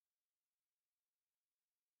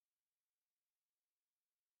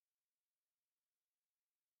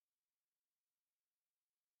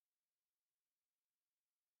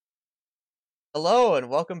Hello and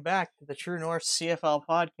welcome back to the True North CFL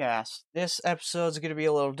podcast. This episode is going to be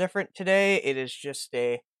a little different today. It is just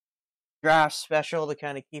a draft special to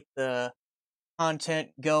kind of keep the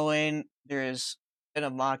content going. There's been a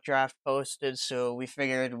mock draft posted, so we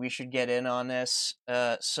figured we should get in on this.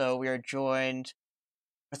 So we are joined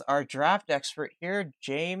with our draft expert here,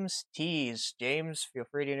 James Tees. James, feel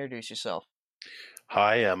free to introduce yourself.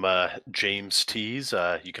 Hi, I'm James Tees.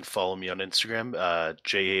 You can follow me on Instagram,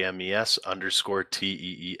 JAMES_TEES.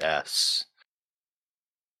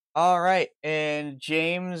 All right, and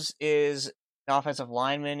James is an offensive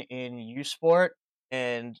lineman in U Sport,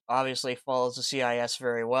 and obviously follows the CIS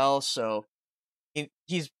very well. So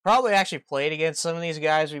he's probably actually played against some of these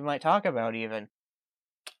guys we might talk about even.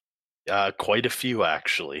 Quite a few,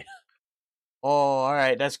 actually. Oh, all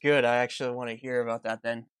right, that's good. I actually want to hear about that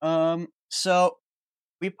then. So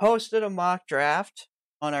we posted a mock draft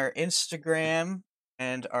on our Instagram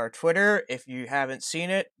and our Twitter. If you haven't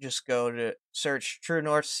seen it, just go to search True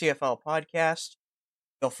North CFL podcast.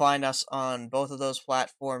 You'll find us on both of those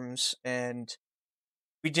platforms, and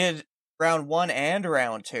we did round one and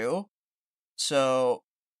round two. So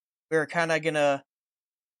we're kind of gonna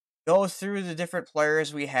go through the different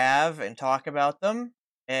players we have and talk about them,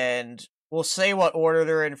 and we'll say what order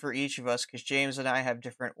they're in for each of us because James and I have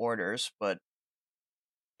different orders, but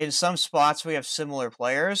in some spots we have similar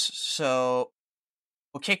players. So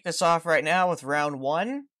we'll kick this off right now with round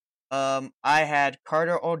one. I had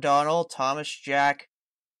Carter O'Donnell, Thomas Jack,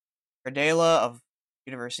 Cardela of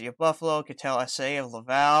University of Buffalo, Cattell Essay of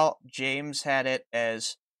Laval. James had it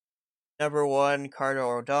as number one, Carter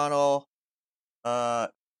O'Donnell, Cattell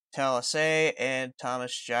Essay, and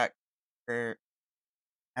Thomas Jack. I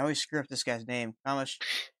always screw up this guy's name. Thomas.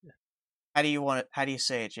 How do you want it? How do you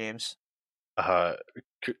say it, James? Uh,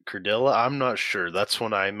 Cardilla, I'm not sure. That's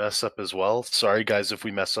when I mess up as well. Sorry, guys, if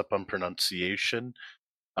we mess up on pronunciation.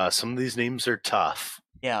 Some of these names are tough.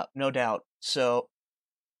 Yeah, no doubt. So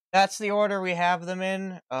that's the order we have them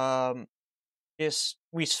in. Just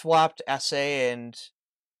we swapped Essay and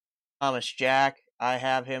Thomas Jack. I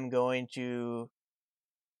have him going to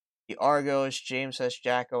the Argos. James has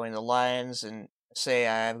Jack going the Lions, and say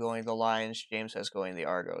I have going the Lions. James has going the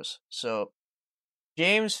Argos. So,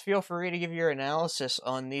 James, feel free to give your analysis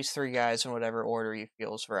on these three guys in whatever order you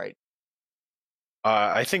feel is right.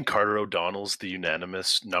 I think Carter O'Donnell's the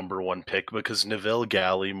unanimous number one pick because Neville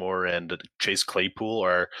Gallimore and Chase Claypool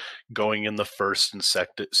are going in the first and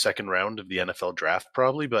second round of the NFL draft,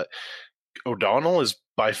 probably. But O'Donnell is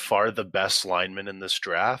by far the best lineman in this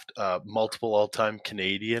draft. Multiple all-time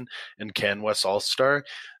Canadian and CanWest All-Star.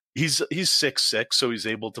 He's 6'6", so he's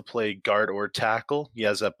able to play guard or tackle. He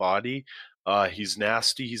has that body. He's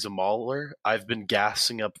nasty. He's a mauler. I've been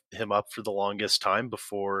gassing him up for the longest time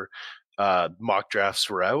before mock drafts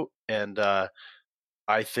were out, and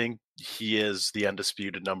I think he is the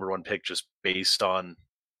undisputed number one pick just based on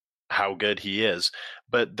how good he is.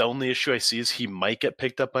 But the only issue I see is he might get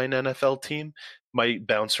picked up by an NFL team, might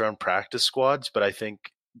bounce around practice squads, but I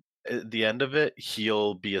think at the end of it,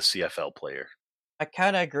 he'll be a CFL player. I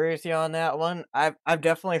kind of agree with you on that one. I've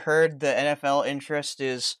definitely heard the NFL interest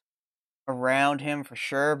is around him for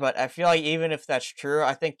sure, but I feel like even if that's true,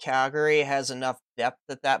 I think Calgary has enough depth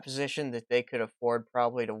at that position that they could afford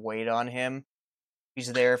probably to wait on him.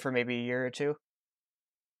 He's there for maybe a year or two.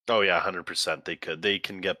 Oh yeah, 100%. They could. They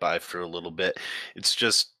can get by for a little bit. It's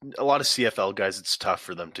just a lot of CFL guys. It's tough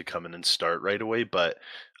for them to come in and start right away. But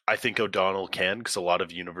I think O'Donnell can because a lot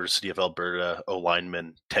of University of Alberta O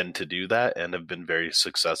linemen tend to do that and have been very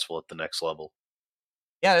successful at the next level.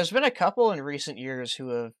 Yeah, there's been a couple in recent years who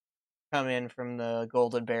have come in from the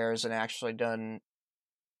Golden Bears and actually done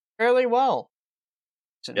fairly well.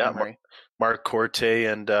 It's in Yeah, memory. Mark Corte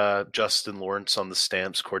and Justin Lawrence on the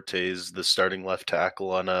Stamps. Corte is the starting left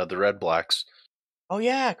tackle on the Red Blacks. Oh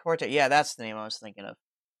yeah, Corte. Yeah, that's the name I was thinking of.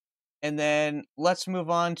 And then let's move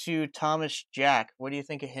on to Thomas Jack. What do you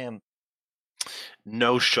think of him?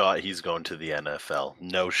 No shot he's going to the NFL.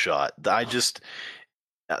 No shot. I just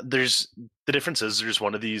there's the difference is there's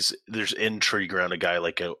one of these there's intrigue around a guy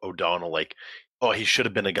like O'Donnell, like, oh, he should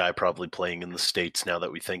have been a guy probably playing in the States now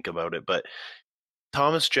that we think about it. But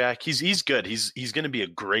Thomas Jack, he's good. He's going to be a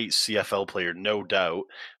great CFL player, no doubt.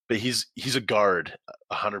 But he's a guard,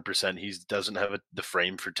 100%. He doesn't have the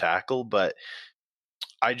frame for tackle. But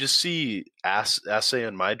I just see Assay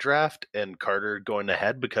in my draft and Carter going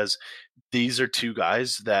ahead because these are two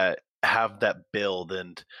guys that have that build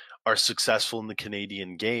and are successful in the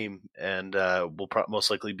Canadian game and will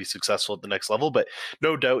most likely be successful at the next level. But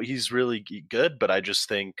no doubt he's really good. But I just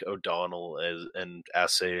think O'Donnell and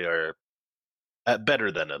Assay are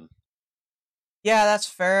better than him. Yeah, that's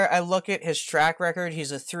fair. I look at his track record.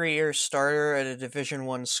 He's a 3-year starter at a Division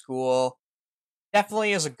One school.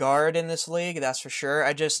 Definitely is a guard in this league, that's for sure.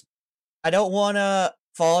 I don't want to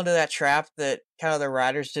fall into that trap that kind of the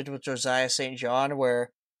Riders did with Josiah St. John, where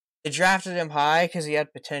they drafted him high because he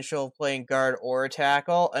had potential playing guard or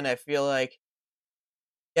tackle, and I feel like,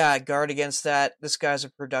 yeah, guard against that. This guy's a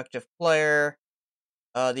productive player.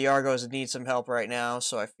 The Argos need some help right now,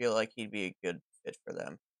 so I feel like he'd be a good fit for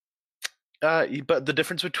them. But the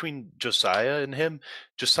difference between Josiah and him,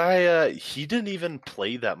 Josiah, he didn't even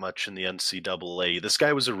play that much in the NCAA. This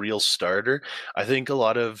guy was a real starter. I think a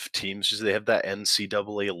lot of teams just they have that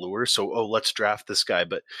NCAA allure. So, oh, let's draft this guy.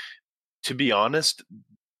 But to be honest,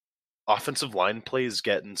 offensive line play is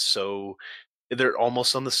getting so they're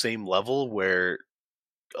almost on the same level where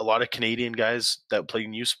a lot of Canadian guys that play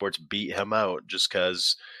new sports beat him out just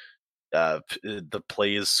because the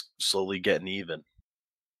play is slowly getting even.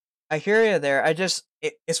 I hear you there.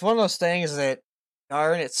 It's one of those things that,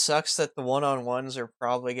 darn, it sucks that the one-on-ones are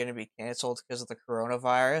probably going to be canceled because of the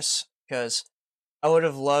coronavirus. Because I would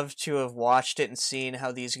have loved to have watched it and seen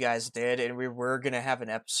how these guys did, and we were going to have an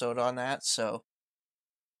episode on that. So,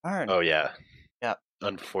 darn. Oh yeah, Yeah.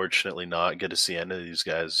 unfortunately not get to see any of these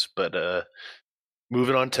guys. But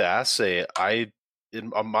moving on to Assay,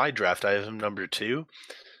 on my draft I have him number 2.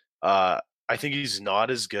 Uh, I think he's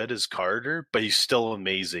not as good as Carter, but he's still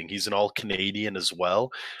amazing. He's an all Canadian as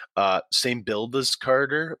well. Same build as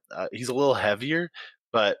Carter. He's a little heavier,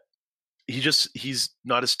 but he's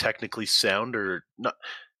not as technically sound or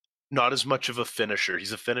not as much of a finisher.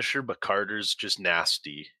 He's a finisher, but Carter's just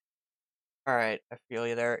nasty. All right. I feel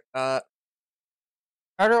you there.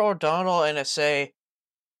 Carter O'Donnell and SA,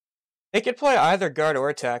 they could play either guard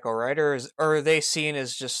or tackle, right? Or are they seen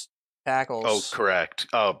as just Oh, tackles? correct.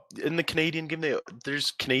 In the Canadian game, there's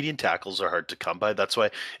Canadian tackles are hard to come by. That's why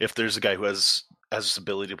if there's a guy who has this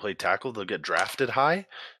ability to play tackle, they'll get drafted high.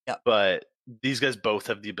 Yep. But these guys both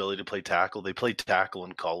have the ability to play tackle. They play tackle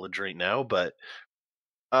in college right now, but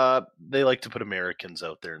they like to put Americans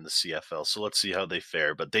out there in the CFL. So let's see how they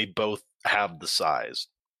fare. But they both have the size.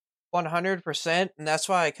 100%. And that's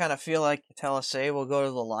why I kind of feel like Telesay will go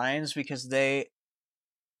to the Lions because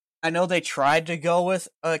I know they tried to go with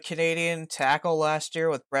a Canadian tackle last year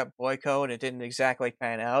with Brett Boyko, and it didn't exactly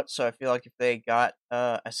pan out. So I feel like if they got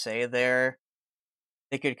a say there,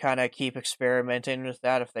 they could kind of keep experimenting with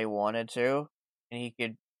that if they wanted to. And he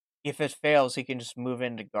could, if it fails, he can just move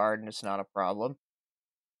into guard, and it's not a problem.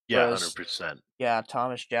 Yeah, Whereas, 100%. yeah,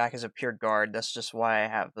 Thomas Jack is a pure guard. That's just why I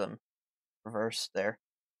have them reversed there.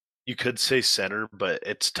 You could say center, but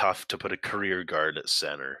it's tough to put a career guard at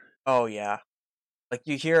center. Oh yeah, like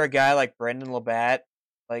you hear a guy like Brendan Labatt,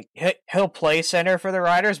 like he'll play center for the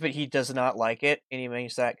Riders, but he does not like it, and he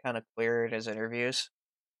makes that kind of clear in his interviews.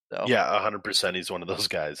 So Yeah, 100%. He's one of those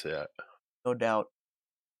guys. Yeah. no doubt.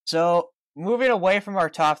 So moving away from our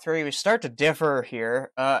top three, we start to differ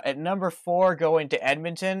here. At number 4, going to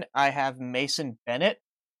Edmonton, I have Mason Bennett,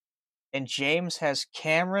 and James has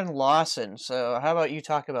Cameron Lawson. So how about you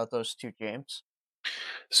talk about those two, James?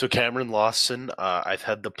 So Cameron Lawson, I've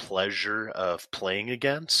had the pleasure of playing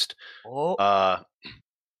against. Oh, Uh,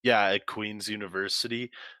 yeah, at Queen's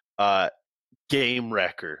University. Uh, Game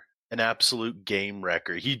wrecker, an absolute game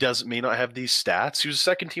wrecker. He doesn't may not have these stats. He was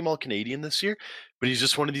second team All Canadian this year, but he's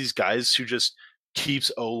just one of these guys who just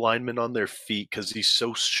keeps O linemen on their feet because he's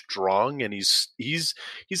so strong and he's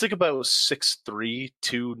like about 6'3",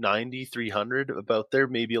 290, 300, about there,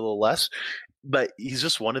 maybe a little less. But he's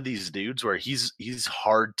just one of these dudes where he's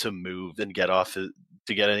hard to move and get off to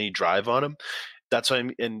get any drive on him. That's why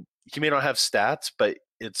and he may not have stats, but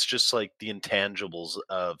it's just like the intangibles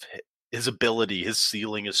of his ability, his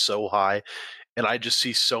ceiling is so high, and I just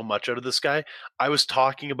see so much out of this guy. I was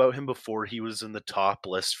talking about him before he was in the top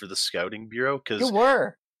list for the scouting bureau you because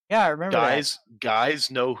were. Yeah, I remember that.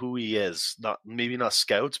 guys know who he is. Not maybe not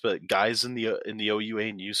scouts, but guys in the OUA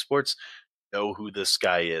and U Sports know who this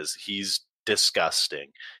guy is. He's disgusting.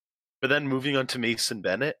 But then moving on to Mason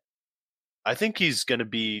Bennett, I think he's going to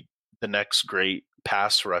be the next great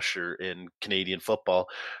pass rusher in Canadian football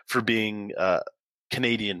for being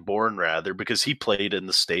Canadian born, rather, because he played in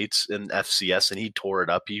the States in FCS and he tore it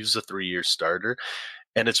up. He was a 3-year starter.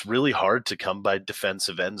 And it's really hard to come by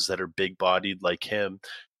defensive ends that are big bodied like him.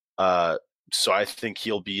 So I think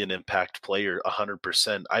he'll be an impact player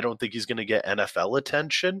 100%. I don't think he's going to get NFL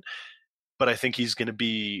attention, but I think he's going to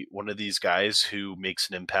be one of these guys who makes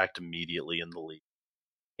an impact immediately in the league.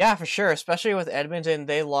 Yeah, for sure. Especially with Edmonton,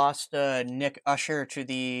 they lost Nick Usher to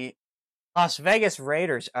the Las Vegas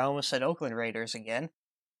Raiders. I almost said Oakland Raiders again,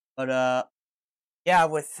 but yeah,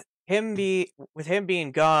 with with him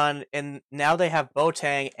being gone, and now they have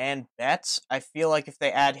Boateng and Betts. I feel like if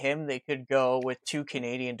they add him, they could go with two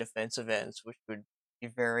Canadian defensive ends, which would be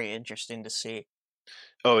very interesting to see.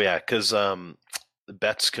 Oh yeah, because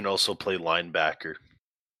Betts can also play linebacker.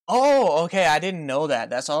 Oh, okay. I didn't know that.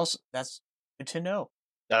 That's good to know.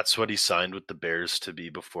 That's what he signed with the Bears to be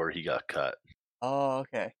before he got cut. Oh,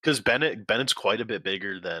 okay. Because Bennett's quite a bit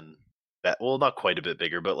bigger than that. Well, not quite a bit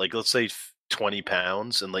bigger, but like let's say 20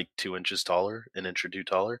 pounds and like 2 inches taller, an inch or two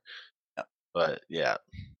taller. Yep. But yeah,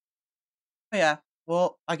 Yeah.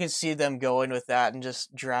 Well, I can see them going with that and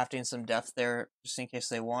just drafting some depth there just in case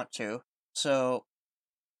they want to. So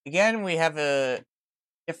again, we have a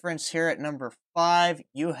difference here at number 5.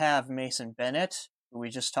 You have Mason Bennett, who we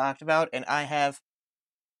just talked about, and I have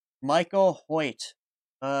Michael Hoyt.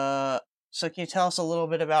 So can you tell us a little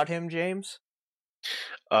bit about him, James?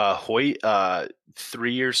 Hoyt,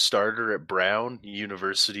 3 year starter at Brown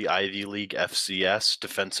University, Ivy League, FCS,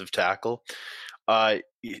 defensive tackle.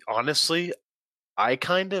 Honestly,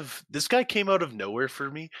 this guy came out of nowhere for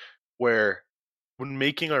me, where when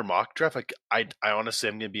making our mock draft, like I honestly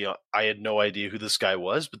am gonna be, I had no idea who this guy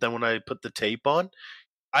was, but then when I put the tape on,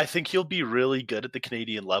 I think he'll be really good at the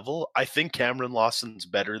Canadian level. I think Cameron Lawson's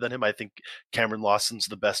better than him. I think Cameron Lawson's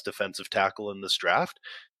the best defensive tackle in this draft.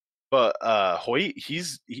 But Hoyt,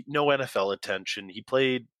 no NFL attention. He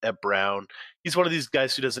played at Brown. He's one of these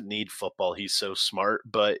guys who doesn't need football. He's so smart,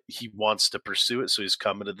 but he wants to pursue it, so he's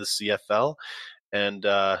coming to the CFL. And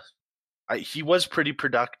he was pretty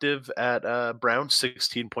productive at Brown,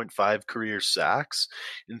 16.5 career sacks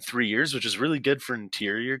in 3 years, which is really good for an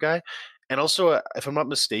interior guy. And also, if I'm not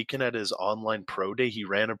mistaken, at his online pro day, he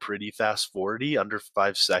ran a pretty fast 40 under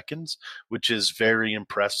 5 seconds, which is very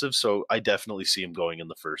impressive. So I definitely see him going in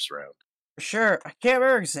the first round. For sure. I can't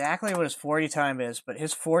remember exactly what his 40 time is, but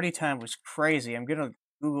his 40 time was crazy. I'm going to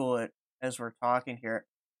Google it as we're talking here.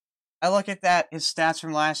 I look at that, his stats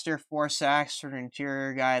from last year, 4 sacks for an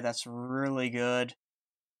interior guy. That's really good.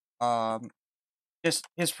 Um, just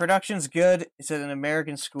his production's good. It's at an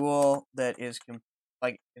American school that is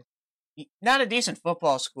like not a decent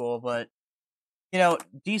football school, but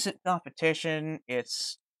decent competition.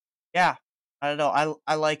 It's yeah, I don't know.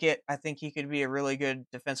 I like it. I think he could be a really good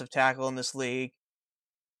defensive tackle in this league.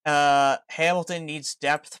 Hamilton needs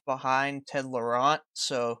depth behind Ted Laurent,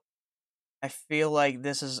 so I feel like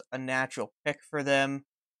this is a natural pick for them.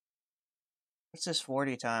 What's his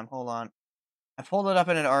 40 time? Hold on. I pulled it up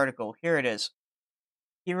in an article. Here it is.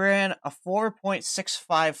 He ran a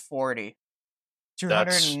 4.65 40,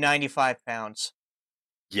 That's 295 pounds.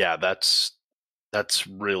 yeah, that's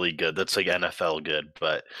really good. That's like NFL good,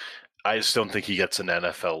 but I just don't think he gets an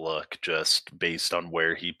NFL look just based on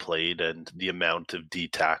where he played and the amount of D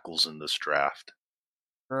tackles in this draft.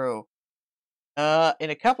 True. In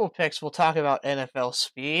a couple of picks, we'll talk about NFL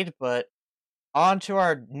speed, but on to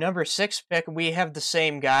our number 6 pick, we have the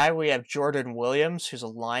same guy. We have Jordan Williams, who's a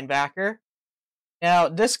linebacker. Now,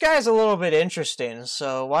 this guy's a little bit interesting,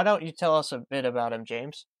 so why don't you tell us a bit about him,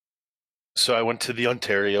 James? So I went to the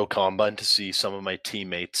Ontario Combine to see some of my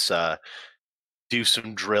teammates do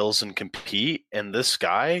some drills and compete, and this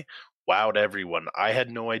guy wowed everyone. I had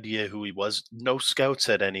no idea who he was. No scouts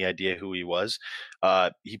had any idea who he was.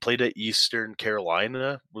 He played at Eastern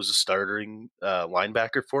Carolina, was a starting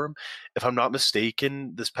linebacker for him. If I'm not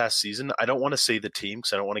mistaken, this past season, I don't want to say the team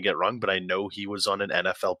because I don't want to get wrong, but I know he was on an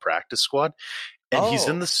NFL practice squad. And he's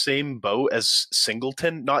in Oh, the same boat as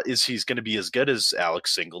Singleton. Not is he's going to be as good as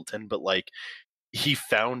Alex Singleton, but like he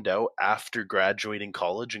found out after graduating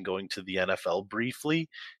college and going to the NFL briefly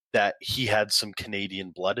that he had some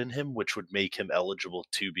Canadian blood in him, which would make him eligible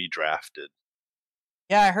to be drafted.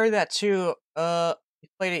 yeah, I heard that too. He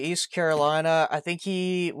played at East Carolina. I think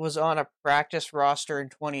he was on a practice roster in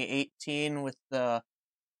 2018 with I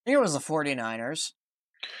think it was the 49ers.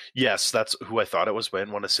 Yes, that's who I thought it was, but I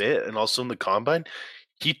didn't want to say it. And also in the combine,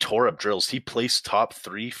 he tore up drills. He placed top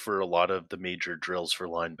 3 for a lot of the major drills for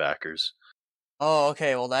linebackers. Oh,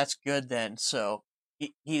 okay. Well, that's good then. So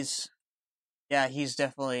he's yeah, he's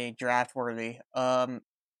definitely draft worthy. I'm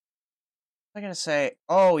gonna say,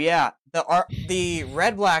 oh yeah, the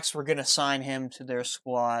Red Blacks were gonna sign him to their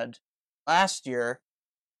squad last year,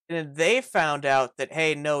 and they found out that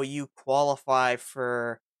hey, no, you qualify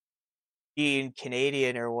for being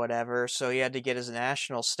Canadian or whatever, so he had to get his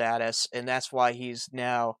national status, and that's why he's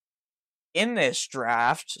now in this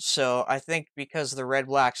draft. So I think because the Red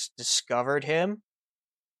Blacks discovered him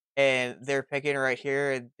and they're picking right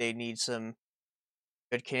here, and they need some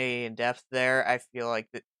good Canadian depth there. I feel like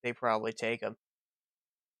that they probably take him.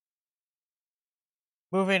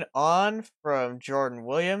 Moving on from Jordan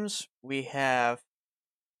Williams, we have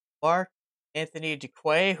Mark Anthony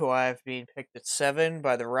DeQuay, who I've been picked at 7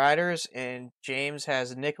 by the Riders, and James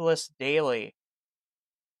has Nicholas Daly.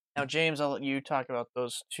 Now, James, I'll let you talk about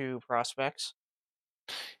those two prospects.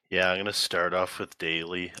 Yeah, I'm gonna start off with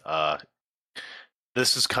Daly.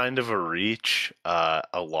 This is kind of a reach, a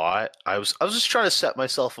lot. I was just trying to set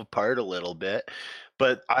myself apart a little bit,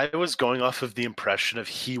 but I was going off of the impression of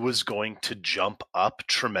he was going to jump up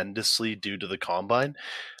tremendously due to the combine.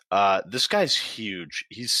 This guy's huge.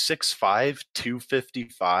 He's 6'5",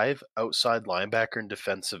 255, outside linebacker and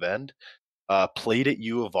defensive end. Played at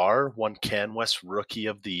U of R, won CanWest Rookie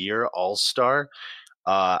of the Year, All Star.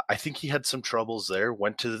 I think he had some troubles there.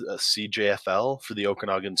 Went to CJFL for the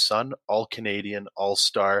Okanagan Sun, All Canadian, All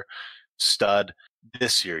Star, stud.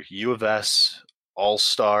 This year, U of S, All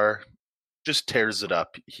Star, just tears it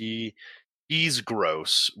up. He's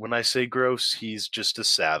gross. When I say gross, he's just a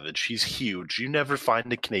savage. He's huge. You never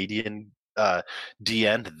find a Canadian D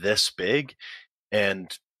end this big,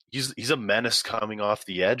 and he's a menace coming off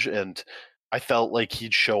the edge. And I felt like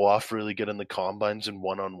he'd show off really good in the combines and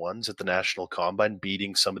one-on-ones at the national combine,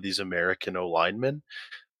 beating some of these American O linemen.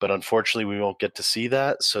 But unfortunately, we won't get to see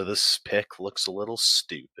that. So this pick looks a little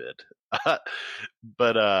stupid.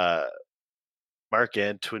 But Mark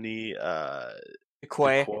Antony,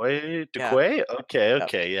 DeQuay. Yeah. DeQuay. Okay, Yep.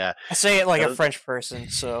 okay, yeah, I say it like a that, French person,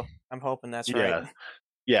 so I'm hoping that's right.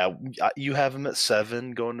 yeah. Yeah, you have him at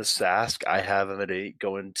 7 going to Sask. I have him at 8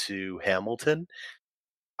 going to Hamilton.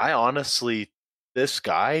 I honestly, this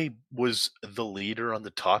guy was the leader on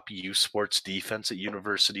the top U Sports defense at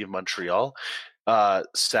University of Montreal.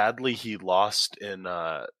 Sadly, he lost in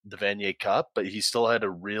the Vanier Cup, but he still had a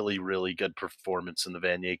really, really good performance in the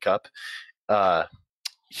Vanier Cup.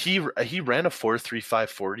 He ran a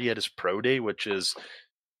 4.35 at his pro day, which is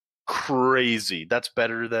crazy. That's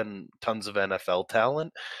better than tons of NFL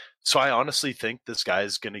talent. So I honestly think this guy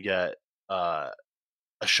is going to get a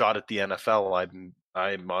shot at the NFL.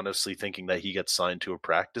 I'm honestly thinking that he gets signed to a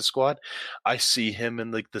practice squad. I see him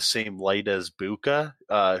in like the same light as Buka,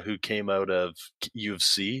 who came out of U of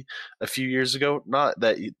C a few years ago. Not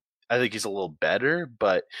that I think he's a little better,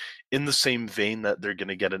 but in the same vein that they're going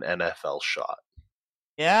to get an NFL shot.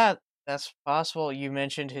 Yeah, that's possible. You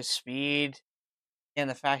mentioned his speed, and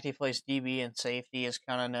the fact he plays DB and safety is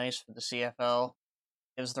kind of nice for the CFL.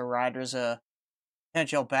 Gives the Riders a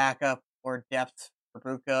potential backup or depth for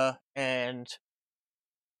Buka, and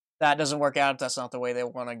that doesn't work out if that's not the way they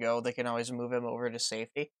want to go. They can always move him over to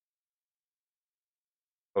safety.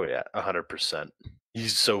 Oh yeah, 100%.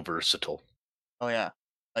 He's so versatile. Oh yeah,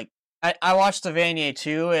 like I watched the Vanier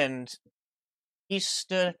too, and he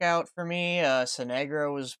stood out for me.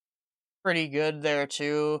 Sinegro was pretty good there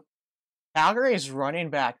too. Calgary's running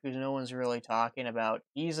back, who no one's really talking about.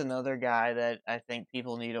 He's another guy that I think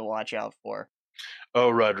people need to watch out for. Oh,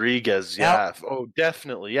 Rodriguez, Yep. yeah. Oh,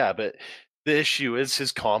 definitely, yeah. But the issue is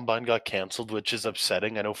his combine got canceled, which is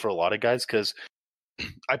upsetting. I know for a lot of guys because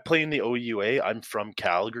I play in the OUA. I'm from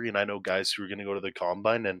Calgary, and I know guys who are going to go to the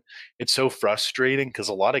combine, and it's so frustrating because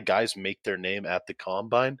a lot of guys make their name at the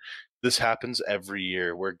combine. This happens every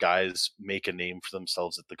year where guys make a name for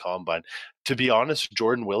themselves at the combine. To be honest,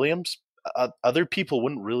 Jordan Williams, other people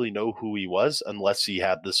wouldn't really know who he was unless he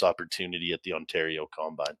had this opportunity at the Ontario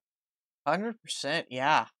Combine. 100%,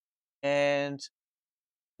 yeah. And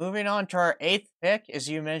moving on to our 8th pick, as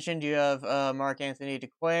you mentioned, you have Mark Anthony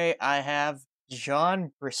DeQuay. I have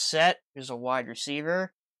John Brissett, who's a wide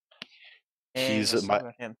receiver, and He's let's talk my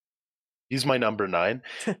about him. he's my number 9.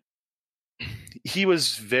 He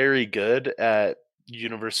was very good at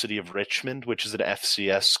University of Richmond, which is an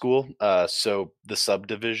FCS school. So the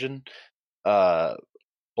subdivision, uh,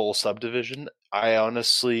 bowl subdivision. I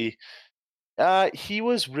honestly, he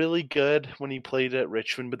was really good when he played at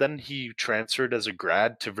Richmond, but then he transferred as a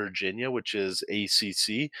grad to Virginia, which is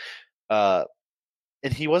ACC. Uh,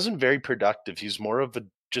 and he wasn't very productive. He's more of a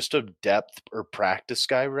just a depth or practice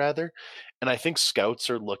guy rather. And I think scouts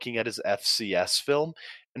are looking at his FCS film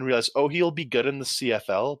and realize, oh, he'll be good in the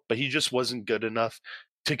CFL, but he just wasn't good enough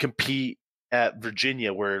to compete at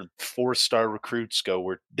Virginia where 4-star recruits go,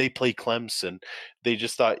 where they play Clemson. They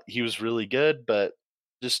just thought he was really good, but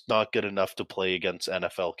just not good enough to play against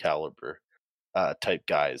NFL caliber type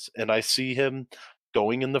guys. And I see him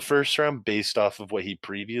going in the first round based off of what he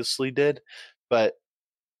previously did. But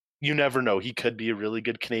you never know. He could be a really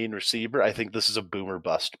good Canadian receiver. I think this is a boomer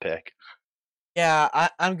bust pick. Yeah,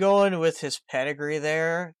 I'm going with his pedigree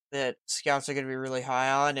there that scouts are going to be really high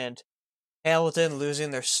on, and Hamilton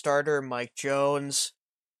losing their starter, Mike Jones.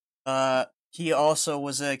 He also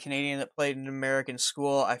was a Canadian that played in American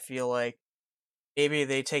school. I feel like maybe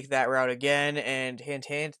they take that route again, and hint,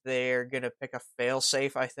 hint, they're going to pick a fail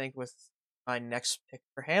safe, I think, with my next pick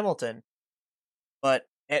for Hamilton. But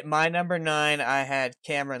at my number 9, I had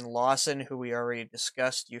Cameron Lawson, who we already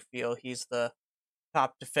discussed. You feel he's the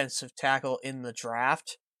top defensive tackle in the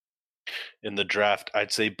draft? In the draft,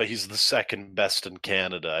 I'd say, but he's the second best in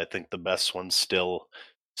Canada. I think the best one's still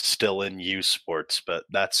in U Sports, but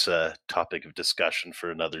that's a topic of discussion for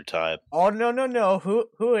another time. Oh, no, no, no.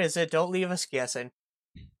 Who is it? Don't leave us guessing.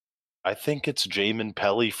 I think it's Jamin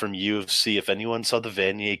Pelly from UFC. If anyone saw the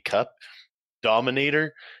Vanier Cup,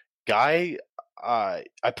 Dominator guy. I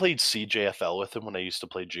played CJFL with him when I used to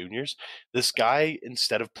play juniors. This guy,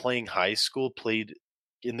 instead of playing high school, played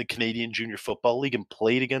in the Canadian Junior Football League and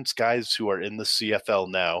played against guys who are in the CFL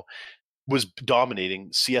now. Was dominating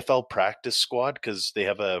CFL practice squad because they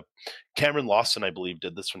have a Cameron Lawson, I believe,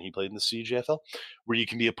 did this when he played in the CJFL, where you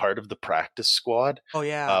can be a part of the practice squad Oh,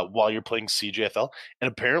 yeah. while you're playing CJFL.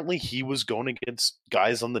 And apparently, he was going against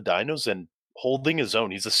guys on the Dinos and holding his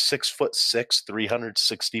own. He's a 6'6",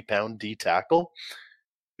 360-pound D tackle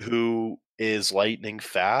who is lightning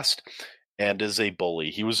fast and is a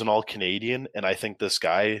bully. He was an all Canadian, and I think this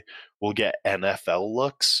guy will get NFL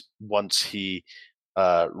looks once he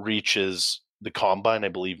reaches the combine, I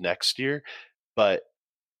believe, next year. But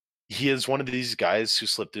he is one of these guys who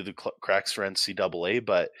slipped through the cracks for NCAA.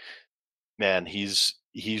 But man, he's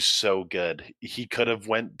so good. He could have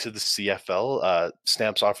went to the CFL.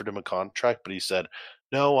 Stamps offered him a contract, but he said,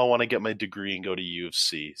 "No, I want to get my degree and go to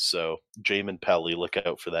UFC." So Jamin Pelly, look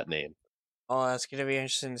out for that name. Oh, that's going to be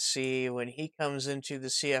interesting to see when he comes into the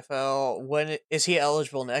CFL. When is he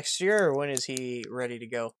eligible next year, or when is he ready to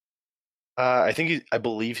go? I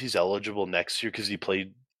believe he's eligible next year because he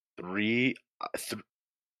played three.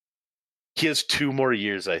 He has 2 more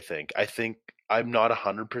years, I think. I'm not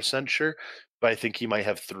 100% sure, but I think he might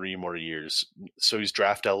have 3 more years. So he's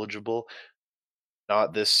draft eligible,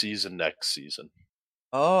 not this season, next season.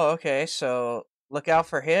 Oh, okay. So look out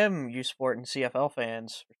for him, you Sport and CFL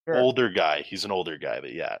fans, for sure. Older guy. He's an older guy,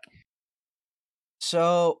 but yeah.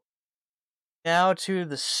 So now to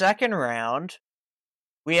the second round.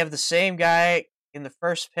 We have the same guy in the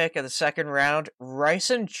first pick of the second round,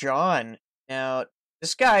 Ryson John. Now,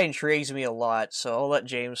 this guy intrigues me a lot, so I'll let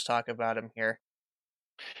James talk about him here.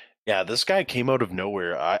 Yeah, this guy came out of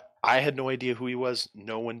nowhere. I had no idea who he was.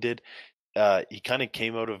 No one did. He kind of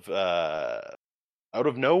came out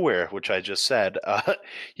of nowhere, which I just said.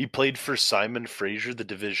 He played for Simon Fraser, the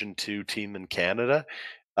Division II team in Canada.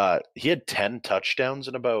 He had 10 touchdowns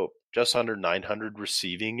and about just under 900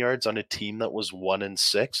 receiving yards on a team that was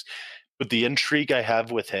 1-6. But the intrigue I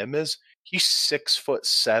have with him is he's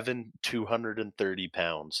 6'7", 230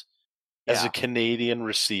 pounds. As a Yeah. Canadian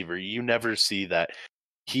receiver, you never see that.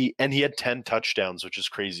 He had 10 touchdowns, which is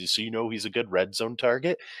crazy. So he's a good red zone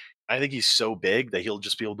target. I think he's so big that he'll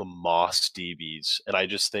just be able to moss DBs. And I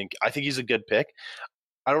think he's a good pick.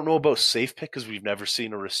 I don't know about safe pick because we've never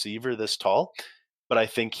seen a receiver this tall, but I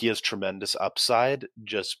think he has tremendous upside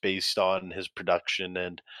just based on his production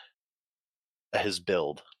and his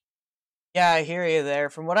build. Yeah, I hear you there.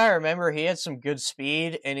 From what I remember, he had some good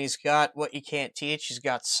speed, and he's got what you can't teach. He's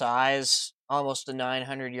got size, almost a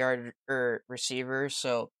 900-yard receiver.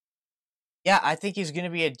 So, yeah, I think he's going to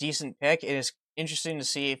be a decent pick. It is interesting to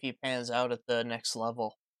see if he pans out at the next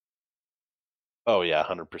level. Oh yeah,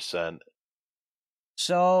 100%.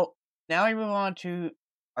 So now we move on to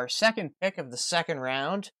our second pick of the second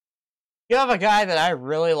round. You have a guy that I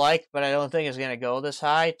really like, but I don't think is going to go this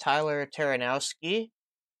high, Tyler Taranowski.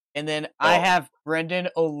 And then I have Brendan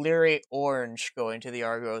O'Leary Orange going to the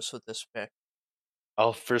Argos with this pick.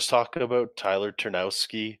 I'll first talk about Tyler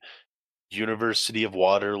Ternowski, University of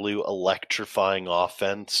Waterloo, electrifying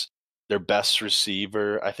offense. Their best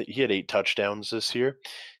receiver. I think he had 8 touchdowns this year.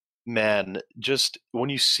 Man, just when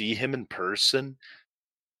you see him in person,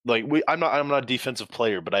 like I'm not a defensive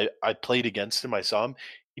player, but I played against him. I saw him.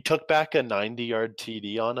 He took back a 90-yard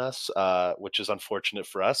TD on us, which is unfortunate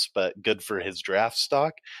for us, but good for his draft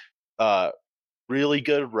stock. Really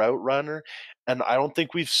good route runner, and I don't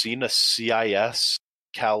think we've seen a CIS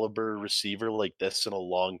caliber receiver like this in a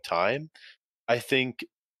long time. I think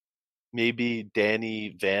maybe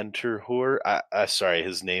Danny Vanderhoor. Sorry,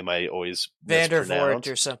 his name I always Vandervoort mispronounce.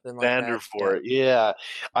 or something like that. Vandervoort. Yeah,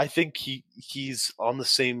 I think he's on the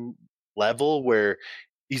same level where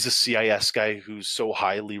he's a CIS guy who's so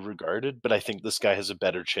highly regarded, but I think this guy has a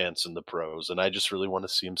better chance in the pros, and I just really want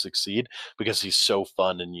to see him succeed because he's so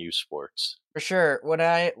fun in U Sports. For sure. When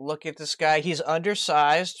I look at this guy, he's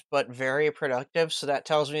undersized but very productive, so that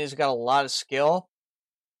tells me he's got a lot of skill.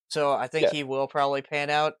 So I think Yeah. he will probably pan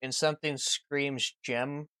out, and something screams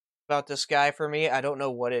gem about this guy for me. I don't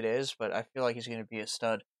know what it is, but I feel like he's going to be a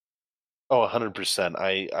stud. Oh, 100%.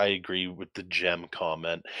 I agree with the gem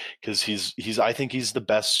comment because I think he's the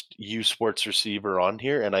best U Sports receiver on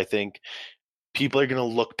here, and I think people are going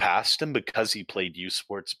to look past him because he played U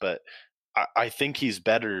Sports, but I think he's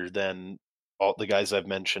better than all the guys I've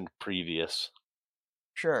mentioned previous.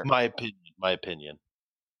 Sure. My opinion. My opinion.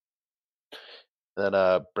 Then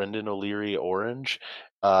Brendan O'Leary Orange,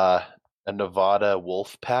 a Nevada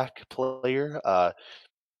Wolfpack player.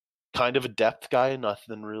 Kind of a depth guy,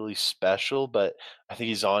 nothing really special, but I think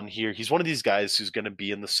he's on here. He's one of these guys who's going to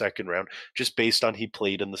be in the second round just based on he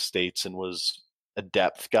played in the States and was a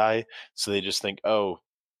depth guy. So they just think, oh,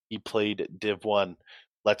 he played Div 1.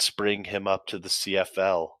 Let's bring him up to the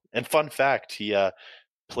CFL. And fun fact, he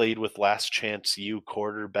played with Last Chance U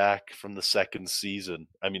quarterback from the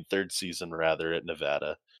third season rather, at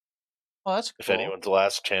Nevada. Oh, that's If cool. anyone's a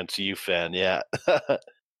Last Chance U fan, yeah.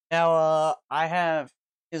 Now, I have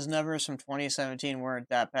his numbers from 2017 weren't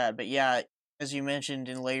that bad, but yeah, as you mentioned,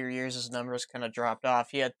 in later years, his numbers kind of dropped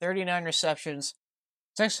off. He had 39 receptions,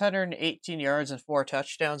 618 yards, and 4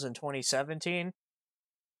 touchdowns in 2017.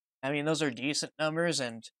 I mean, those are decent numbers,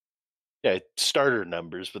 and Yeah, starter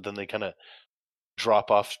numbers, but then they kind of drop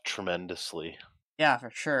off tremendously. yeah,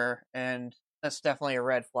 for sure. And that's definitely a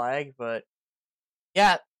red flag, but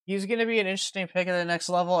yeah, he's going to be an interesting pick at the next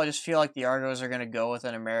level. I just feel like the Argos are going to go with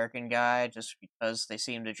an American guy just because they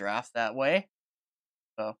seem to draft that way.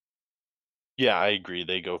 So, Yeah, I agree.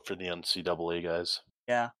 They go for the NCAA guys.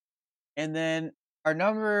 yeah. And then our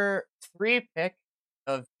number 3 pick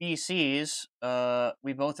of BC's,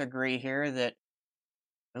 we both agree here that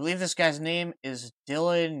I believe this guy's name is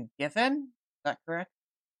Dylan Giffen. Is that correct?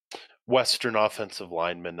 Western offensive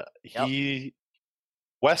lineman. Yep.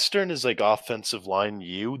 Western is like offensive line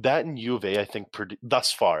U. That and U of A, I think,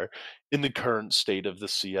 thus far in the current state of the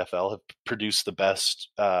CFL, have produced the best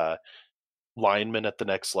linemen at the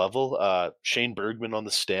next level. Shane Bergman on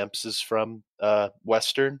the Stamps is from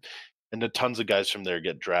Western, and tons of guys from there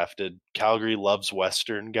get drafted. Calgary loves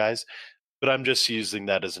Western guys, but I'm just using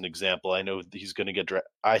that as an example. I know he's going to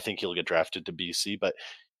I think he'll get drafted to BC, but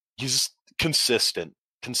he's consistent.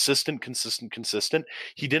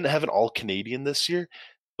 He didn't have an all Canadian this year,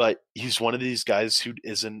 but he's one of these guys who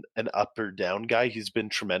isn't an up or down guy. He's been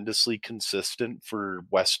tremendously consistent for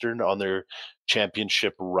Western on their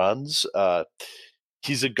championship runs.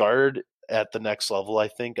 He's a guard at the next level, I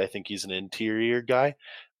think. I think he's an interior guy,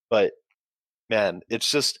 but man, it's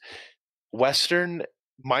just Western.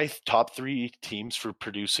 My top 3 teams for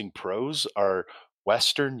producing pros are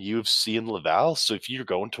Western, U of C, and Laval. So if you're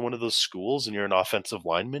going to one of those schools and you're an offensive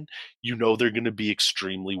lineman, you know they're going to be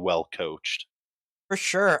extremely well coached. For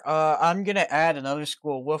sure. I'm going to add another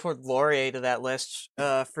school, Wilfrid Laurier, to that list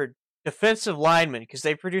for defensive linemen because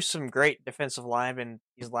they produced some great defensive linemen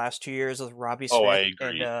these last 2 years with Robbie Oh, I Smith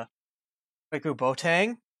and agree. Kwaku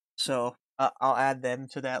Boateng. So I'll add them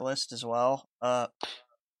to that list as well.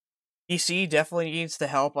 BC definitely needs the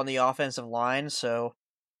help on the offensive line, so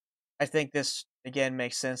I think this again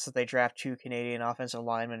makes sense that they draft 2 Canadian offensive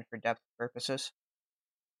linemen for depth purposes.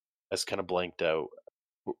 That's kind of blanked out.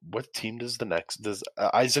 What team does the next? Does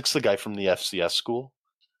Isaac's the guy from the FCS school?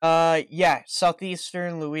 Yeah,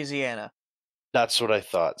 Southeastern Louisiana. That's what I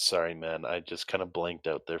thought. Sorry, man. I just kind of blanked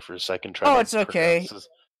out there for a second Oh, it's okay. trying to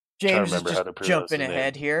James is remember how just to pronounce jumping his name.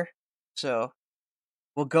 ahead here. So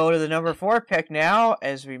we'll go to the number 4 pick now,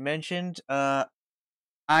 as we mentioned.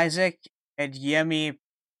 Isaac Yemi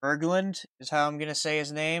Berglund is how I'm gonna say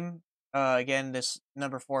his name. Again, this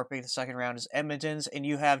number 4 pick, the second round, is Edmonton's, and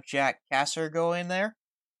you have Jack Kasser going there.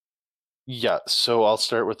 Yeah, so I'll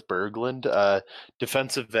start with Berglund,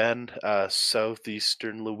 defensive end,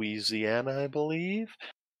 Southeastern Louisiana, I believe,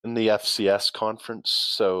 in the FCS conference,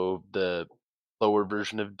 so the lower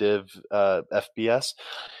version of Div FBS.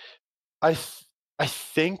 I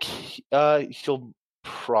think he'll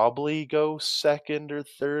probably go second or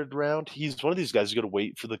third round. He's one of these guys you got to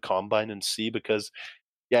wait for the combine and see because,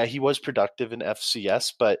 yeah, he was productive in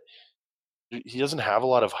FCS, but he doesn't have a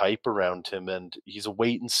lot of hype around him, and he's a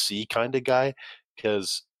wait and see kind of guy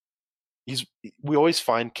because we always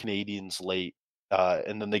find Canadians late,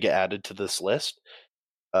 and then they get added to this list.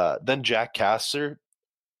 Then Jack Kasser,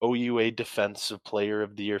 OUA Defensive Player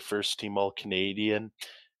of the Year, first team All Canadian.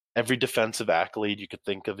 Every defensive accolade you could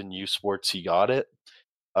think of in U Sports, he got it.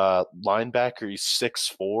 Linebacker, he's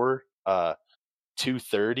 6'4",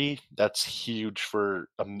 230. That's huge for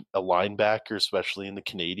a linebacker, especially in the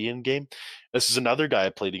Canadian game. This is another guy I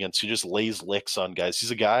played against who just lays licks on guys.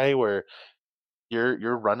 He's a guy where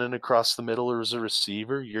you're running across the middle as a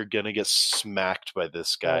receiver, you're gonna get smacked by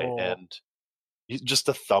this guy, Oh, and he's just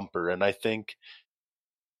a thumper, and I think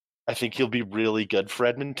he'll be really good for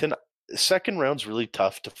Edmonton. Second round's really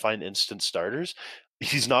tough to find instant starters.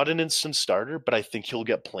 He's not an instant starter, but I think he'll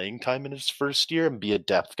get playing time in his first year and be a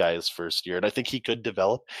depth guy his first year. And I think he could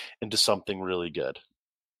develop into something really good.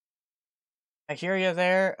 I hear you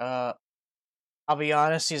there. I'll be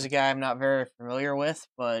honest, he's a guy I'm not very familiar with,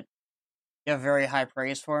 but you have very high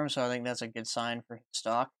praise for him, so I think that's a good sign for his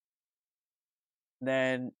stock.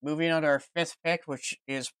 Then moving on to our fifth pick, which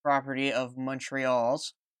is property of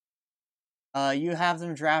Montreal's. You have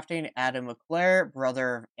them drafting Adam LeClaire,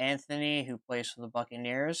 brother of Anthony, who plays for the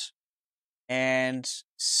Buccaneers, and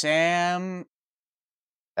Sam.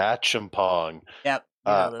 Achimpong. Yep,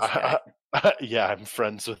 you know this guy. Yeah, I'm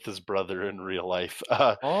friends with his brother in real life.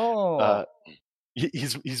 Oh,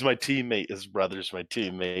 He's my teammate. His brother's my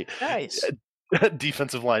teammate. nice.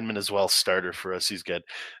 Defensive lineman as well, starter for us. He's good.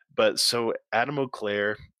 But so Adam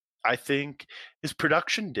O'Clair, I think his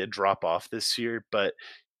production did drop off this year, but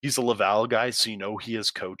he's a Laval guy, so you know he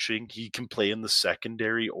is coaching. He can play in the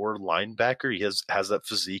secondary or linebacker. He has that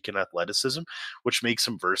physique and athleticism, which makes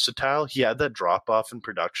him versatile. He had that drop off in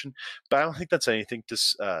production, but I don't think that's anything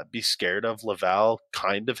to be scared of. Laval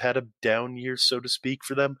kind of had a down year, so to speak,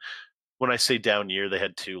 for them. When I say down year, they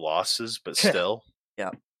had 2 losses, but still.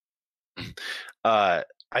 Yeah. Uh,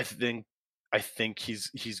 I think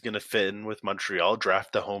he's gonna fit in with Montreal,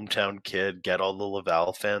 draft the hometown kid, get all the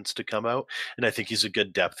Laval fans to come out, and I think he's a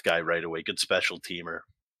good depth guy right away, good special teamer.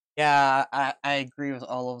 Yeah, I agree with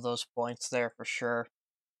all of those points there for sure.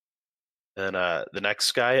 And the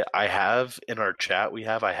next guy I have in our chat,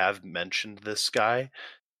 I have mentioned this guy,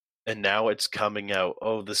 and now it's coming out.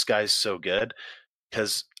 Oh, this guy's so good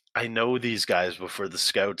because I know these guys before the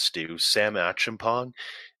scouts do. Sam Achimpong,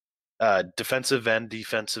 defensive end,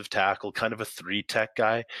 defensive tackle, kind of a 3-tech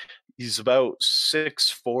guy. He's about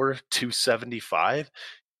 6'4", 275.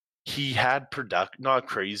 He had not a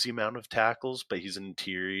crazy amount of tackles, but he's an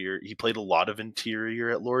interior. He played a lot of interior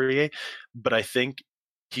at Laurier, but I think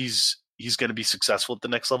he's going to be successful at the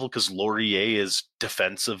next level because Laurier is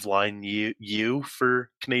defensive line U for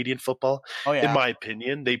Canadian football. Oh In yeah. my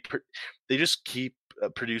opinion, they just keep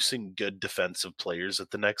producing good defensive players at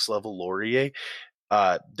the next level. Laurier.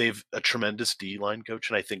 They've a tremendous D-line coach,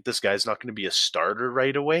 and I think this guy's not going to be a starter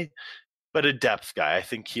right away, but a depth guy. I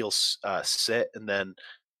think he'll sit and then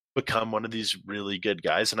become one of these really good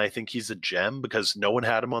guys, and I think he's a gem because no one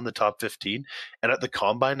had him on the top 15, and at the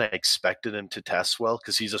combine I expected him to test well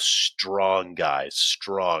because he's a strong guy.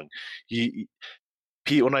 Strong. Pete,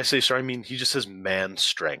 when I say strong, I mean he just has man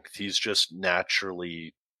strength. He's just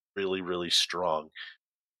naturally really, really strong.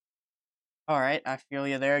 All right, I feel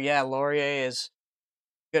you there. Yeah, Laurier is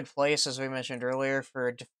a good place, as we mentioned earlier,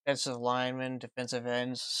 for defensive linemen, defensive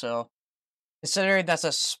ends. So, considering that's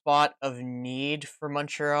a spot of need for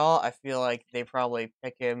Montreal, I feel like they probably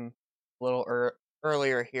pick him a little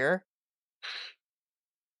earlier here.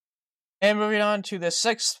 And moving on to the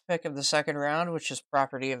sixth pick of the second round, which is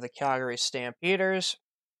property of the Calgary Stampeders.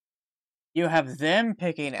 You have them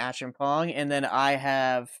picking Achimpong, and then I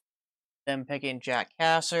have them picking Jack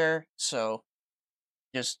Kasser. So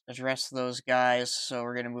just address those guys. So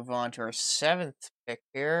we're going to move on to our seventh pick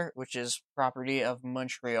here, which is property of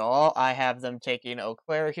Montreal. I have them taking Eau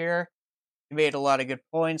Claire here. He made a lot of good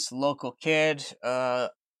points. Local kid,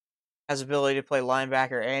 has ability to play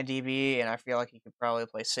linebacker and DB, and I feel like he could probably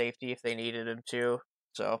play safety if they needed him to.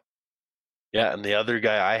 So Yeah, and the other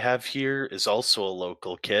guy I have here is also a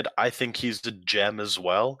local kid. I think he's a gem as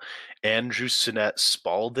well. Andrew Sinnett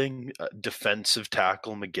Spalding, defensive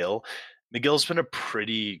tackle McGill. McGill's been a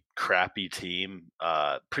pretty crappy team,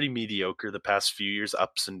 pretty mediocre the past few years,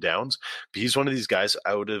 ups and downs. But he's one of these guys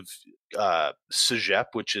out of Cégep,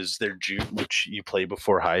 which is their which you play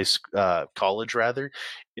before college rather,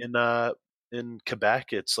 in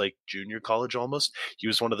Quebec. It's like junior college almost. He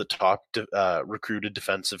was one of the top recruited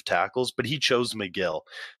defensive tackles, but he chose McGill.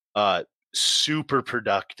 Super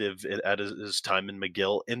productive at his time in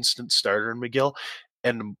McGill, instant starter in McGill,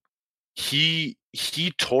 and he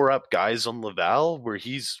tore up guys on Laval where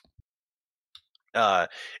he's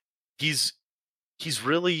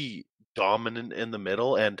really dominant in the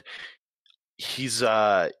middle, and he's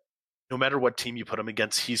no matter what team you put him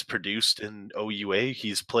against, he's produced in OUA.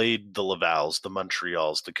 He's played the Lavals, the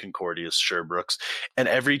Montreals, the Concordias, Sherbrooks, and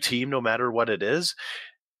every team, no matter what it is,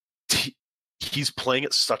 he's playing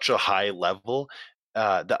at such a high level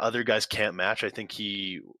that other guys can't match. I think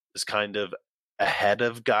he is kind of ahead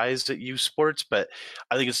of guys at U Sports, but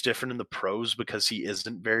I think it's different in the pros because he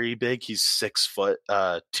isn't very big. He's 6 foot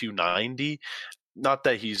 290. Not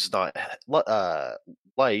that he's not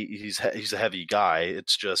light. He's a heavy guy.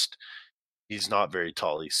 It's just He's not very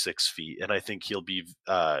tall. He's 6 feet, and I think he'll be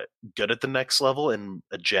good at the next level and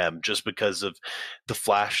a gem just because of the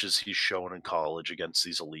flashes he's shown in college against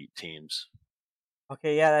these elite teams.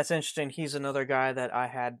 Okay, yeah, that's interesting. He's another guy that I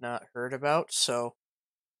had not heard about. So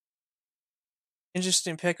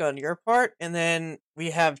interesting pick on your part. And then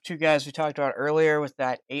we have two guys we talked about earlier with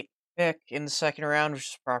that 8th pick in the second round, which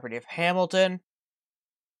is property of Hamilton.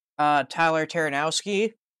 Tyler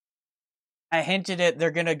Taranowski. I hinted it.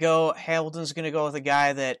 They're gonna go. Hamilton's gonna go with a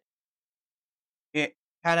guy that it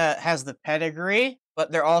kind of has the pedigree,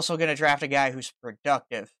 but they're also gonna draft a guy who's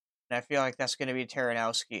productive, and I feel like that's gonna be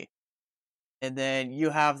Taranowski. And then you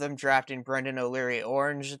have them drafting Brendan O'Leary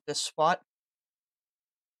Orange at this spot.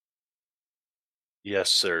 Yes,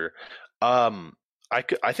 sir. I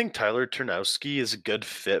think Tyler Ternowski is a good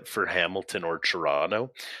fit for Hamilton or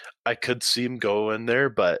Toronto. I could see him go in there,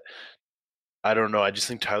 but I don't know. I just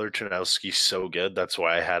think Tyler Ternowski's so good. That's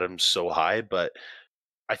why I had him so high. But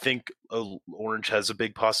I think Orange has a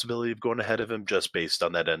big possibility of going ahead of him just based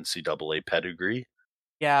on that NCAA pedigree.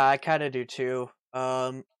 Yeah, I kind of do too.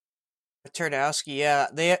 Turnowski, yeah,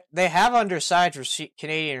 they have undersized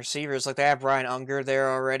Canadian receivers. Like they have Brian Unger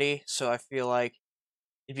there already, so I feel like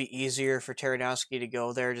it'd be easier for Taranowski to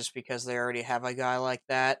go there just because they already have a guy like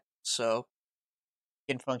that. So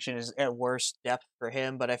skin function is at worst depth for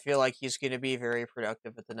him, but I feel like he's going to be very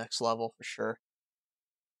productive at the next level for sure.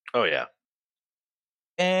 Oh yeah.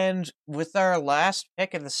 And with our last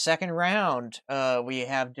pick in the second round, we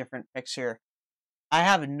have different picks here. I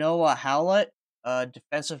have Noah Howlett,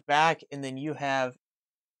 defensive back, and then you have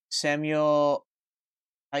Samuel.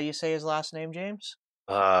 How you say his last name, James?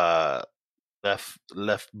 Uh left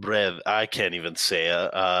brev. I can't even say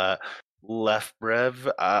it. Left brev.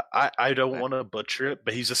 I don't Okay. want to butcher it,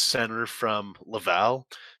 but he's a center from Laval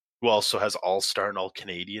who also has All-Star and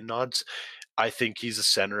All-Canadian nods. I think he's a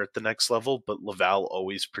center at the next level, but Laval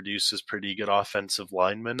always produces pretty good offensive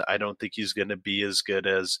linemen. I don't think he's going to be as good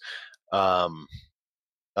as um,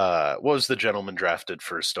 what was the gentleman drafted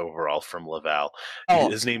first overall from Laval? Oh,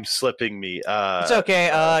 His name's slipping me. it's okay.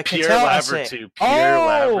 Pierre Cattell Essay. Lavertu. Pierre Oh,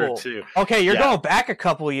 Lavertu. okay. You're Yeah, going back a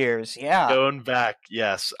couple years. Yeah. going back,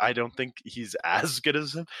 yes. I don't think he's as good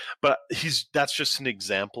as him, but that's just an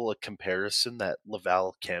example, a comparison that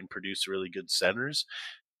Laval can produce really good centers.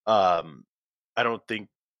 Um, I don't think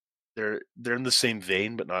they're in the same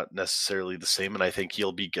vein, but not necessarily the same. And I think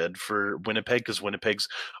he'll be good for Winnipeg because Winnipeg's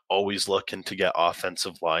always looking to get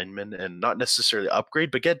offensive linemen and not necessarily upgrade,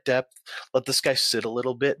 but get depth. Let this guy sit a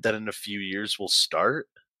little bit. Then in a few years we'll start.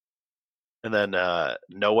 And then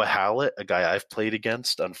Noah Hallett, a guy I've played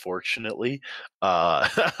against, unfortunately,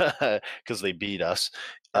 because they beat us.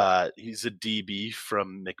 Yep. He's a DB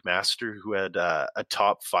from McMaster who had a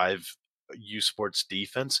top 5 U Sports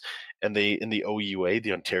defense, and they in the OUA,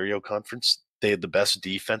 the Ontario Conference, they had the best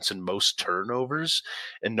defense and most turnovers.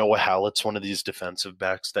 And Noah Hallett's one of these defensive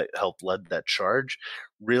backs that helped lead that charge.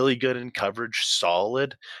 Really good in coverage,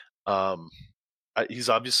 solid. Um, he's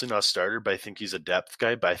obviously not a starter, but I think he's a depth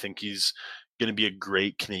guy. But I think he's going to be a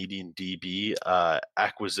great Canadian DB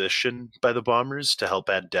acquisition by the Bombers to help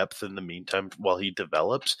add depth in the meantime while he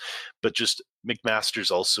develops. But just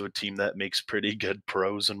McMaster's also a team that makes pretty good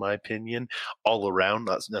pros, in my opinion, all around,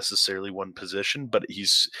 not necessarily one position. But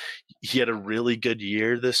he had a really good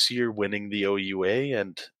year this year, winning the OUA,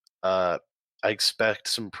 and I expect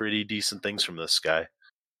some pretty decent things from this guy.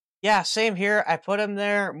 Yeah, same here. I put him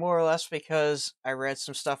there more or less because I read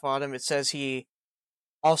some stuff on him. It says he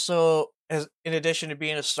also, as in addition to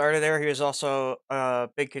being a starter there, he was also a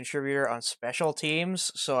big contributor on special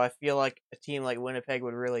teams. So I feel like a team like Winnipeg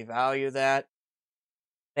would really value that.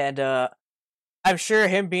 And I'm sure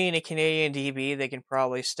him being a Canadian DB, they can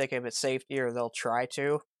probably stick him at safety, or they'll try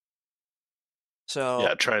to. So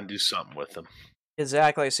Yeah, try and do something with him.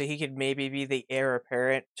 exactly, so he could maybe be the heir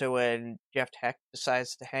apparent to when Jeff Heck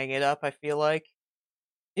decides to hang it up. I feel like,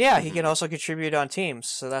 yeah, he Mm-hmm. can also contribute on teams,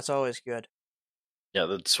 so that's always good. Yeah,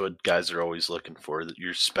 that's what guys are always looking for, that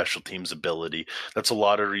your special teams ability. That's a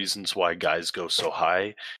lot of reasons why guys go so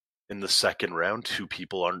high in the second round who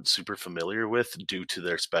people aren't super familiar with due to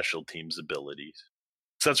their special teams abilities.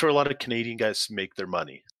 So that's where a lot of Canadian guys make their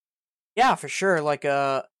money. Yeah, for sure. Like,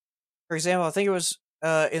 for example, I think it was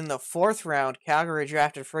in the fourth round, Calgary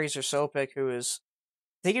drafted Fraser Sopik, who is,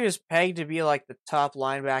 I think he was pegged to be like the top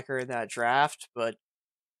linebacker in that draft, but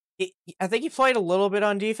I think he played a little bit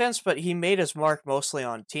on defense, but he made his mark mostly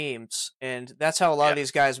on teams, and that's how a lot Yeah. of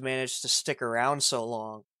these guys managed to stick around so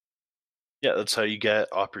long. Yeah, that's how you get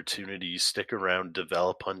opportunities, stick around,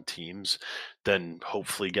 develop on teams, then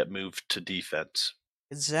hopefully get moved to defense.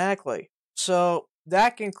 Exactly. So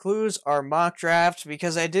that concludes our mock draft.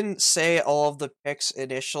 Because I didn't say all of the picks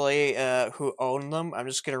initially, who owned them, I'm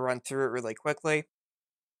just going to run through it really quickly.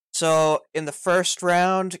 So, in the first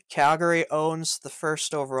round, Calgary owns the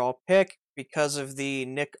first overall pick because of the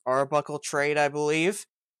Nick Arbuckle trade, I believe.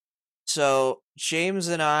 So, James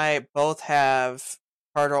and I both have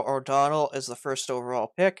Carter O'Donnell as the first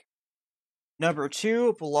overall pick. Number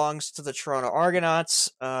 2 belongs to the Toronto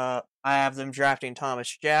Argonauts. I have them drafting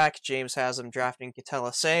Thomas Jack. James has them drafting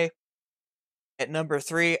Katelase. At number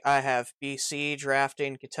 3, I have BC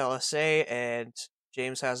drafting Katelase, and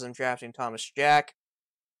James has them drafting Thomas Jack.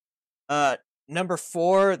 Number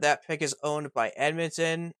 4, that pick is owned by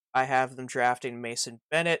Edmonton. I have them drafting Mason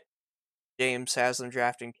Bennett. James has them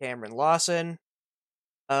drafting Cameron Lawson.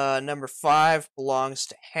 Number 5 belongs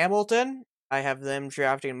to Hamilton. I have them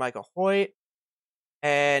drafting Michael Hoyt.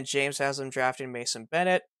 And James has them drafting Mason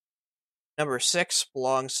Bennett. Number 6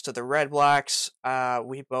 belongs to the Red Blacks.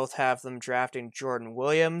 We both have them drafting Jordan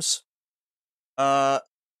Williams.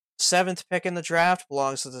 7th pick in the draft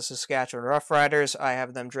belongs to the Saskatchewan Roughriders. I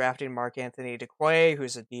have them drafting Marc-Anthony Dequay,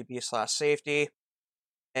 who's a DB/safety.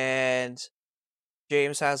 And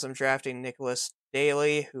James has them drafting Nicholas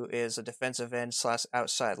Daly, who is a defensive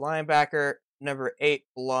end/outside linebacker. Number 8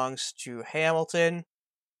 belongs to Hamilton,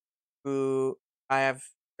 who I have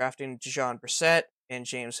drafting Dijon Brissett, and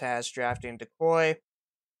James has drafting Decoy.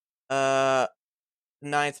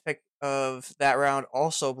 9th pick of that round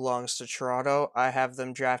also belongs to Toronto. I have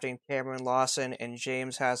them drafting Cameron Lawson, and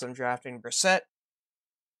James has them drafting Brissett.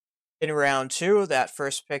 In round 2, that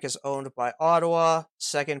first pick is owned by Ottawa.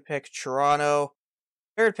 2nd pick, Toronto.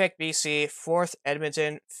 3rd pick, BC. 4th,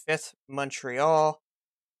 Edmonton. 5th, Montreal.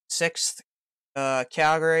 6th,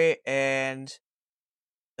 Calgary. And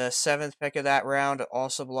the 7th pick of that round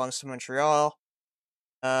also belongs to Montreal.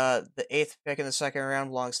 The 8th pick in the second round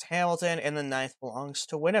belongs to Hamilton, and the 9th belongs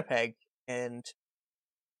to Winnipeg. And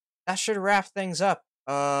that should wrap things up.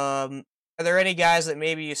 Are there any guys that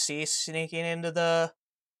maybe you see sneaking into the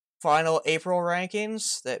final April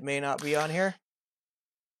rankings that may not be on here?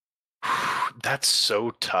 That's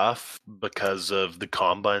so tough because of the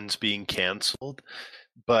combines being canceled.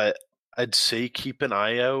 But I'd say keep an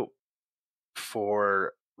eye out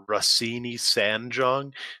for Rossini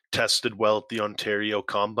Sanjong. Tested well at the Ontario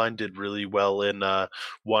Combine, did really well in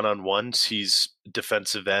one-on-ones. He's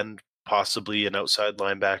defensive end, possibly an outside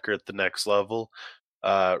linebacker at the next level.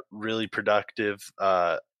 Really productive.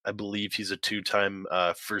 I believe he's a 2-time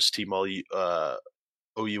first-team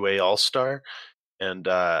OUA All-Star, and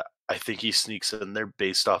I think he sneaks in there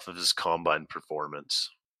based off of his combine performance.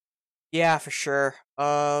 Yeah, for sure.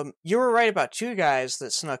 You were right about 2 guys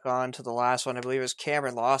that snuck on to the last one. I believe it was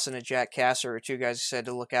Cameron Lawson and Jack Casser were 2 guys you said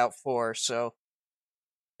to look out for. So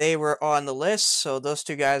they were on the list. So those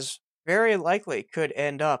 2 guys very likely could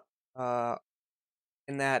end up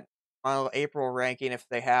in that final April ranking if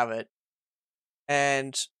they have it.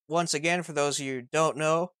 And once again, for those of you who don't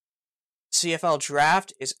know, CFL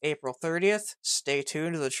Draft is April 30th. Stay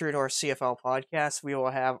tuned to the True North CFL podcast. We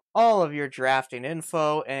will have all of your drafting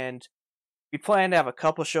info, and we plan to have a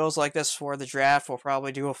couple shows like this for the draft. We'll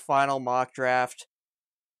probably do a final mock draft,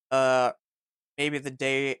 maybe the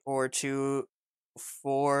day or 2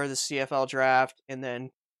 before the CFL draft, and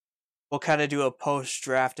then we'll kind of do a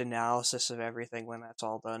post-draft analysis of everything when that's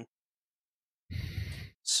all done.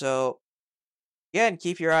 So, again,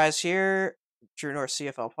 keep your eyes here. True North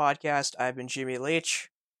CFL podcast. I've been Jimmy Leach.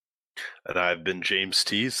 And I've been James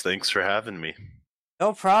Tees. Thanks for having me.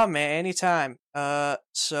 No problem, man. Anytime.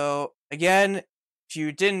 So again, if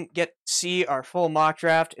you didn't get to see our full mock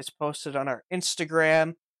draft, it's posted on our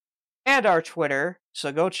Instagram and our Twitter.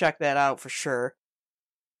 So go check that out for sure.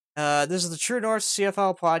 This is the True North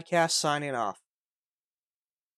CFL podcast signing off.